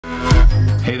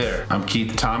Hey there, I'm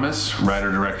Keith Thomas,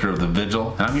 writer-director of The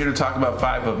Vigil, and I'm here to talk about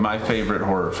 5 of my favorite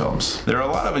horror films. There are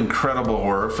a lot of incredible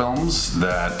horror films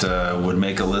that would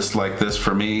make a list like this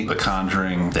for me. The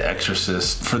Conjuring, The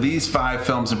Exorcist. For these 5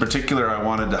 films in particular, I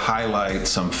wanted to highlight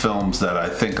some films that I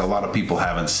think a lot of people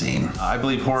haven't seen. I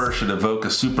believe horror should evoke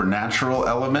a supernatural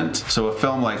element, so a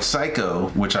film like Psycho,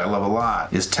 which I love a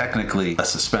lot, is technically a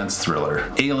suspense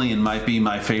thriller. Alien might be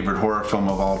my favorite horror film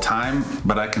of all time,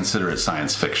 but I consider it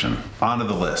science fiction. On to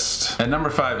the list. At number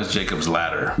 5 is Jacob's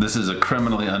Ladder. This is a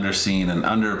criminally underseen and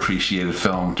underappreciated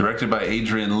film directed by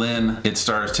Adrian Lyne. It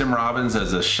stars Tim Robbins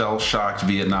as a shell-shocked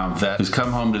Vietnam vet who's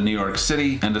come home to New York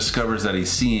City and discovers that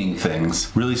he's seeing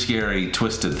things, really scary,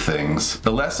 twisted things.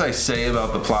 The less I say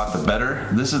about the plot, the better.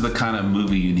 This is the kind of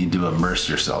movie you need to immerse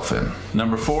yourself in.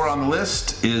 Number 4 on the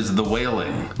list is The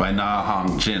Wailing by Na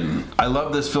Hong Jin. I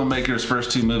love this filmmaker's first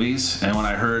 2 movies, and when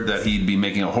I heard that he'd be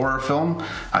making a horror film,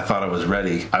 I thought I was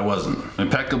ready. I wasn't.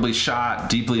 Impeccably shot,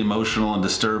 deeply emotional and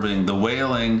disturbing, The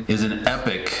Wailing is an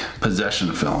epic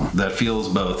possession film that feels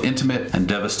both intimate and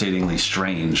devastatingly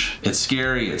strange. It's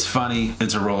scary, it's funny,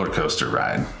 it's a roller coaster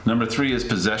ride. Number 3 is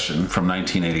Possession from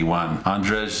 1981.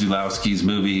 Andrzej Zulawski's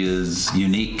movie is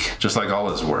unique, just like all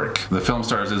his work. The film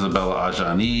stars Isabella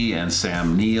Adjani and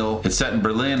Sam Neill. It's set in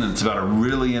Berlin and it's about a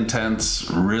really intense,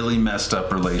 really messed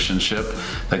up relationship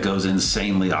that goes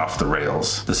insanely off the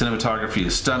rails. The cinematography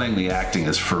is stunning, the acting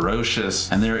is ferocious,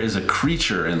 and there is a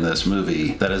creature in this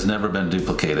movie that has never been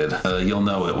duplicated. You'll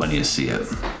know it when you see it.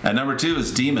 At number 2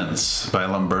 is Demons by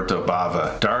Lamberto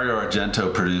Bava. Dario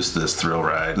Argento produced this thrill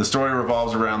ride. The story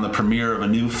revolves around the premiere of a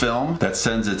new film that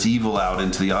sends its evil out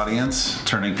into the audience,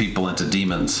 turning people into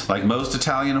demons. Like most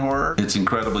Italian horror, it's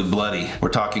incredibly bloody. We're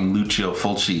talking Lucio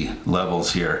Fulci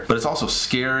levels here, but it's also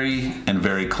scary and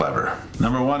very clever.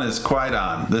 Number 1 is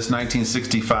Kwaidan. This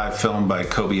 1965 film by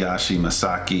Kobayashi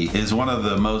Masaki is one of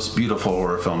the most beautiful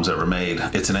horror films ever made.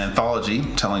 It's an anthology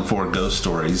telling 4 ghost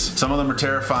stories. Some of them are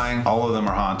terrifying, all of them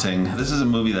are haunting. This is a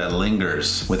movie that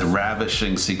lingers with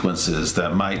ravishing sequences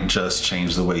that might just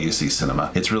change the way you see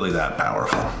cinema. It's really that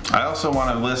powerful. I also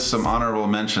want to list some honorable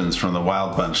mentions from the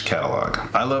Wild Bunch catalog.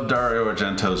 I love Dario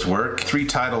Argento's work. 3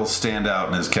 titles stand out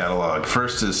in his catalog.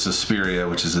 First is Suspiria,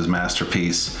 which is his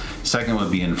masterpiece. Second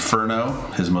would be Inferno,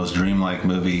 his most dreamlike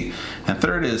movie. And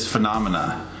third is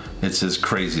Phenomena. It's his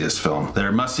craziest film.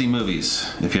 They're must-see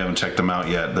movies if you haven't checked them out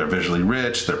yet. They're visually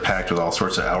rich, they're packed with all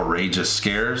sorts of outrageous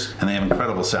scares, and they have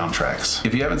incredible soundtracks.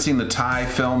 If you haven't seen the Thai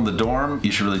film The Dorm,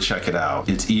 you should really check it out.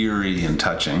 It's eerie and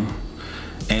touching.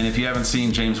 And if you haven't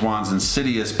seen James Wan's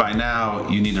Insidious by now,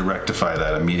 you need to rectify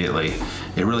that immediately.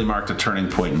 It really marked a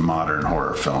turning point in modern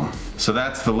horror film. So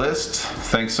that's the list.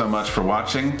 Thanks so much for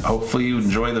watching. Hopefully you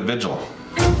enjoy The Vigil.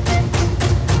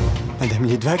 Madame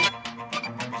Liedvac?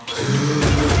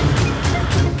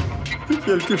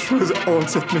 Quelque chose hante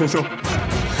cette maison.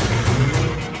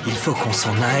 Il faut qu'on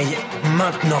s'en aille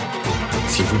maintenant.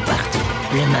 Si vous partez,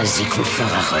 le magique vous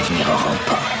fera revenir au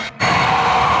rempart.